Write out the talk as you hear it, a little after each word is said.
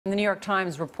The New York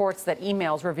Times reports that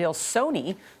emails reveal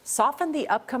Sony softened the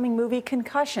upcoming movie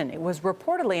Concussion. It was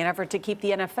reportedly an effort to keep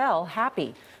the NFL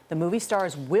happy. The movie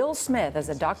stars Will Smith as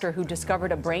a doctor who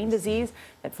discovered a brain disease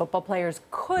that football players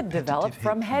could develop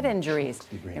from head injuries.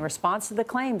 In response to the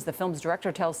claims, the film's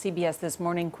director tells CBS this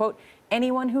morning, quote,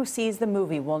 "Anyone who sees the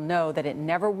movie will know that it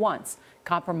never once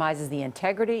compromises the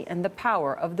integrity and the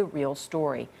power of the real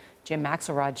story." Jim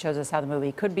Axelrod shows us how the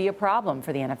movie could be a problem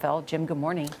for the NFL. Jim, good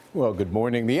morning. Well, good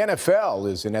morning. The NFL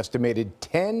is an estimated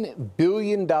 $10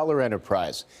 billion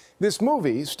enterprise. This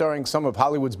movie, starring some of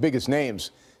Hollywood's biggest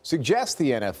names, suggests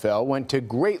the NFL went to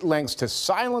great lengths to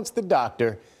silence the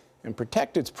doctor and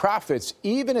protect its profits,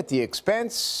 even at the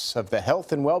expense of the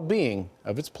health and well-being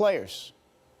of its players.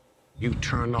 You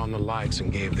turned on the lights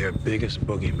and gave their biggest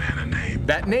boogeyman a name.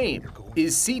 That name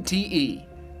is CTE.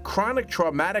 Chronic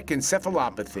traumatic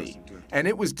encephalopathy, and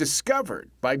it was discovered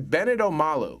by Bennett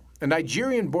Omalu, a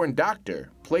Nigerian-born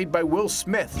doctor played by Will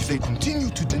Smith. If they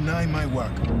continue to deny my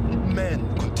work,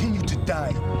 men continue to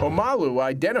die. Omalu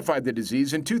identified the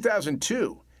disease in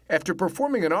 2002 after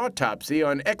performing an autopsy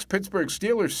on ex-Pittsburgh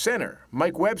Steelers center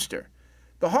Mike Webster.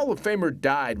 The Hall of Famer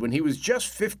died when he was just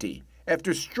 50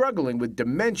 after struggling with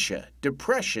dementia,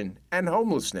 depression, and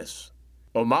homelessness.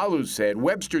 Omalu said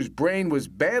Webster's brain was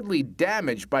badly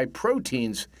damaged by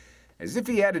proteins, as if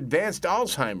he had advanced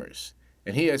Alzheimer's,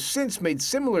 and he has since made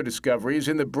similar discoveries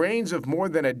in the brains of more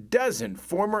than a dozen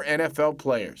former NFL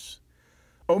players.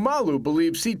 Omalu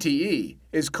believes CTE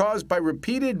is caused by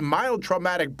repeated mild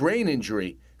traumatic brain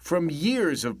injury from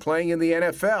years of playing in the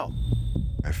NFL.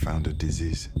 I found a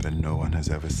disease that no one has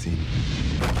ever seen.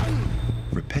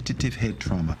 Repetitive head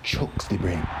trauma chokes the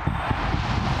brain.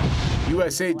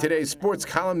 USA Today's sports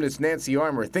columnist Nancy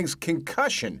Armour thinks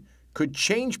Concussion could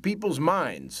change people's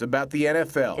minds about the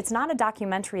NFL. It's not a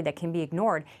documentary that can be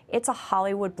ignored. It's a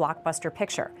Hollywood blockbuster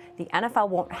picture. The NFL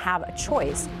won't have a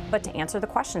choice but to answer the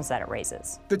questions that it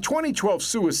raises. The 2012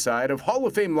 suicide of Hall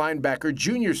of Fame linebacker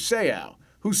Junior Seau,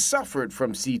 who suffered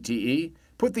from CTE,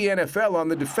 put the NFL on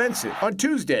the defensive. On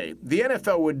Tuesday, the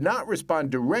NFL would not respond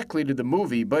directly to the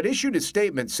movie, but issued a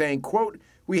statement saying, quote,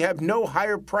 "We have no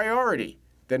higher priority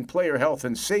than player health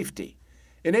and safety."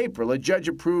 In April, a judge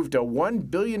approved a $1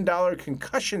 billion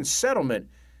concussion settlement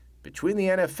between the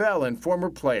NFL and former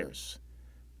players.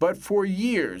 But for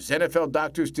years, NFL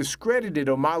doctors discredited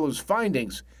Omalu's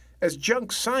findings as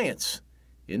junk science.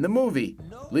 In the movie,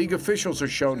 league officials are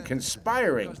shown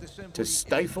conspiring to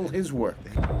stifle his work.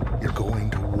 You're going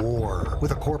to war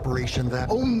with a corporation that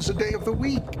owns a day of the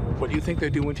week. What you think they're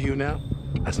doing to you now?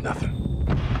 That's nothing.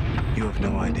 You have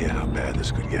no idea how bad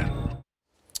this could get.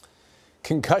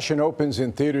 Concussion opens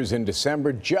in theaters in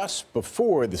December, just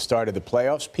before the start of the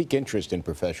playoffs. Peak interest in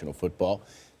professional football.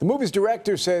 The movie's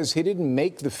director says he didn't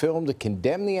make the film to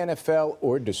condemn the NFL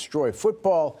or destroy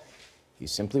football. He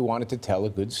simply wanted to tell a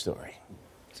good story.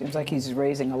 Seems like he's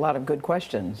raising a lot of good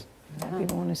questions.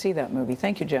 People want to see that movie.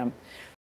 Thank you, Jim.